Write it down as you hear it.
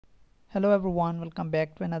Hello everyone, welcome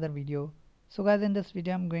back to another video. So guys, in this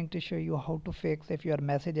video I'm going to show you how to fix if your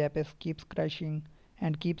message app keeps crashing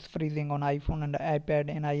and keeps freezing on iPhone and iPad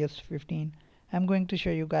in iOS 15. I'm going to show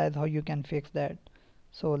you guys how you can fix that.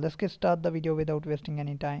 So let's get start the video without wasting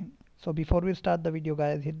any time. So before we start the video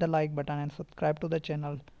guys, hit the like button and subscribe to the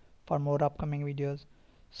channel for more upcoming videos.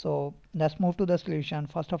 So let's move to the solution.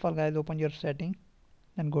 First of all guys, open your setting,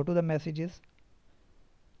 then go to the messages.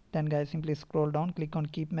 Then guys, simply scroll down, click on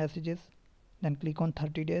keep messages, then click on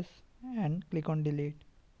 30 days and click on delete.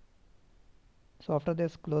 So after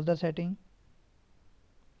this, close the setting,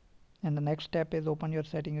 and the next step is open your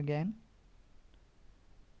setting again,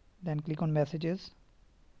 then click on messages.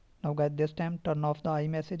 Now guys, this time turn off the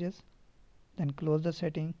iMessages, then close the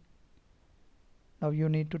setting. Now you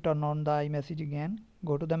need to turn on the iMessage again.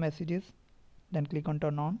 Go to the messages, then click on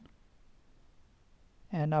turn on,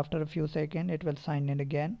 and after a few seconds it will sign in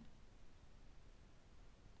again.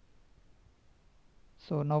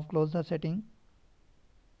 So now close the setting,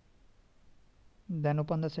 then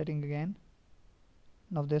open the setting again.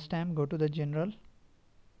 Now this time go to the general.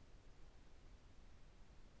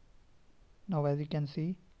 Now as you can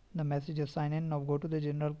see, the message is sign in. Now go to the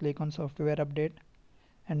general, click on software update,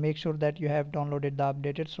 and make sure that you have downloaded the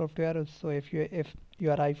updated software. So if your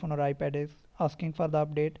iPhone or iPad is asking for the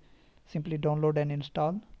update, simply download and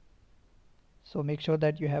install. So make sure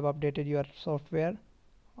that you have updated your software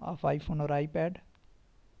of iPhone or iPad.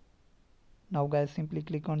 Now guys, simply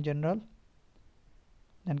click on general,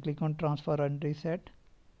 then click on transfer and reset.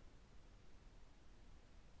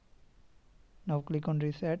 Now click on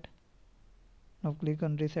reset. Now click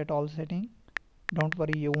on reset all setting. Don't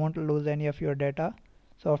worry, you won't lose any of your data.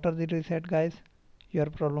 So after the reset guys, your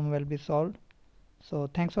problem will be solved. So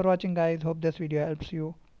thanks for watching guys, hope this video helps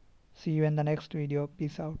you. See you in the next video.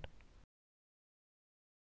 Peace out.